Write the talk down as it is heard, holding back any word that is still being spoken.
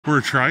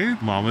We're trying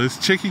Mama's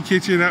Chicken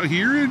Kitchen out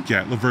here in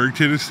Gatlinburg,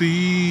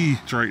 Tennessee.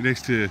 It's right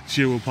next to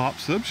Joe and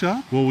Pop's Sub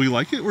Shop. Well, we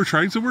like it. We're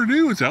trying somewhere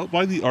new. It's out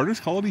by the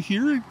artist colony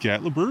here in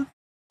Gatlinburg.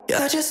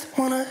 Yeah, I just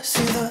wanna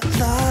see the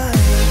light.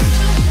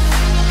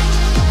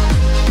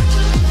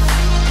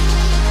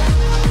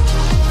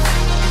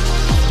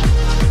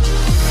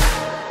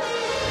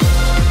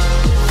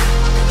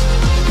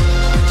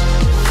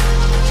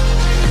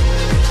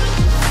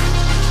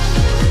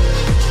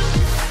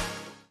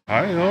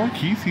 Hi all,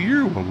 Keith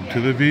here. Welcome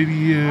to the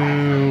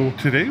video.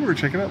 Today we're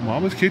checking out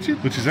Mama's Kitchen,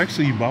 which is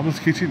actually Mama's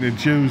Kitchen and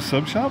Joe's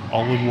Sub Shop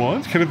all in one.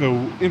 It's kind of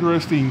an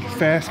interesting,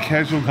 fast,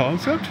 casual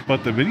concept,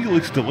 but the menu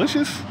looks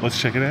delicious. Let's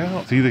check it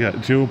out. See, they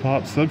got Joe and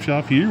Pop's Sub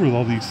Shop here with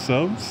all these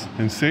subs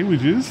and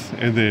sandwiches,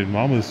 and then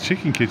Mama's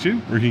Chicken Kitchen,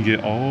 where you can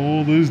get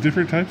all those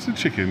different types of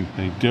chicken.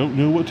 I don't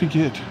know what to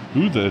get.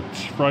 Ooh, the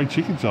fried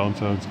chicken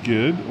sounds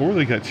good. Or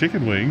they got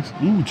chicken wings.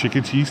 Ooh,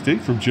 chicken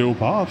cheesesteak from Joe and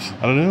Pop's.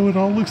 I don't know, it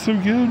all looks so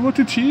good. What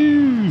to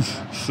choose?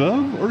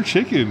 Sub or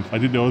chicken? I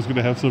didn't know I was going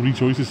to have so many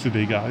choices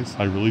today, guys.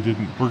 I really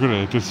didn't. We're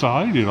going to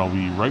decide and I'll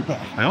be right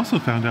back. I also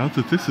found out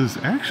that this is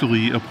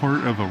actually a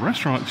part of a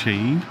restaurant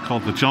chain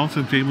called the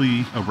Johnson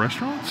Family of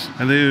Restaurants.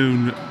 And they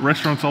own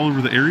restaurants all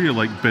over the area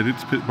like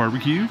Bennett's Pit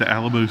Barbecue, the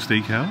Alamo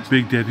Steakhouse,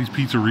 Big Daddy's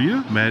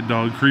Pizzeria, Mad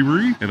Dog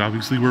Creamery, and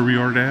obviously where we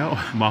are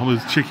now,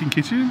 Mama's Chicken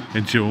Kitchen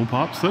and Joe and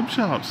Pop's Sub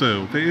Shop.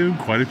 So they own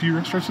quite a few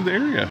restaurants in the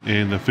area.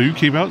 And the food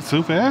came out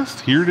so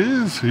fast. Here it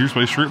is. Here's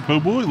my shrimp po'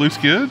 boy. It looks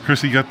good.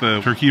 Chrissy got the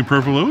turkey and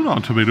provolone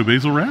on tomato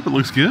basil wrap. It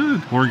looks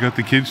good. Lauren got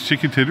the kids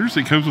chicken tenders.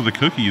 It comes with a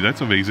cookie.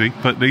 That's amazing.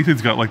 But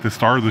Nathan's got like the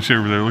star of the show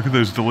over there. Look at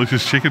those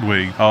delicious chicken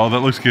wings. Oh, that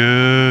looks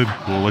good.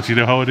 We'll let you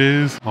know how it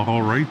is.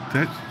 All right,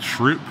 that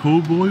shrimp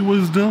po' boy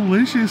was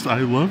delicious. I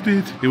loved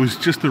it. It was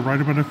just the right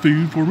amount of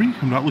food for me.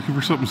 I'm not looking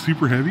for something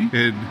super heavy,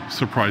 and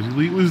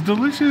surprisingly, it was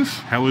delicious.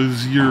 How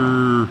was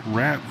your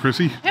wrap,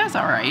 Chrissy? It was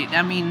all right.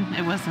 I mean,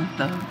 it wasn't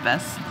the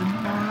best in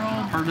the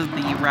world. Part of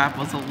the wrap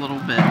was a little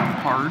bit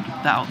hard,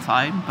 the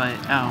outside, but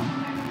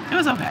it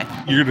was okay.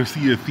 You're going to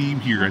see a theme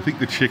here. I think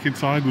the chicken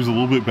side was a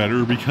little bit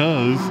better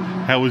because,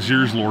 how was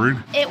yours,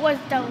 Lauren? It was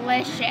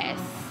delicious.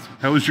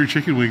 How was your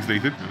chicken wings,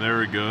 Nathan? They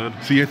were good.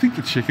 See, I think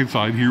the chicken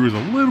side here was a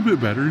little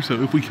bit better,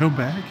 so if we come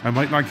back, I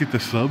might not get the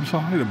sub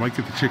side, I might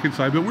get the chicken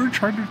side, but we're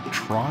trying to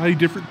try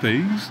different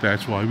things.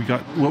 That's why we got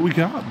what we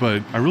got,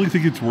 but I really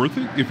think it's worth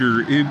it. If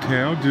you're in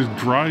town, just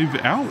drive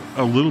out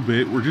a little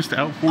bit. We're just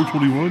out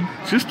 421,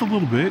 just a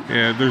little bit,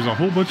 and there's a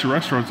whole bunch of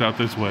restaurants out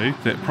this way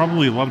that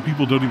probably a lot of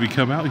people don't even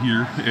come out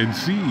here and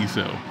see,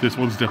 so this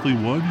one's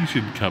definitely one you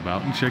should come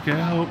out and check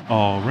out.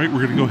 All right,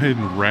 we're gonna go ahead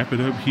and wrap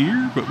it up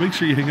here, but make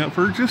sure you hang out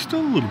for just a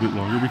little bit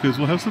longer because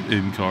we'll have some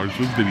end cards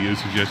with video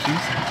suggestions,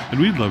 and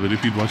we'd love it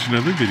if you'd watch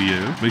another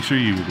video. Make sure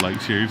you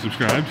like, share, and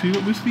subscribe so you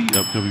don't miss the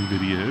upcoming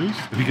videos.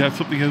 If you got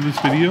something out of this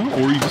video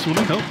or you just want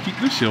to help keep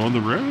the show on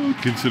the road,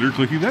 consider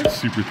clicking that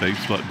super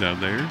thanks button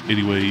down there.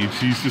 Anyway,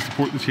 if you choose to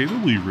support the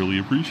channel, we really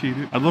appreciate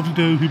it. I'd love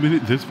to know who made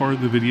it this far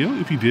in the video.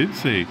 If you did,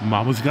 say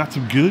Mama's got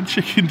some good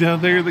chicken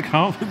down there in the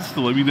comments to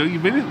let me know you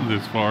made it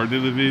this far into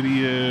the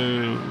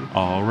video.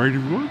 All right,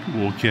 everyone,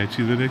 we'll catch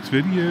you in the next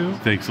video.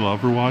 Thanks a lot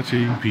for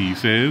watching.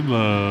 Peace and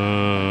love.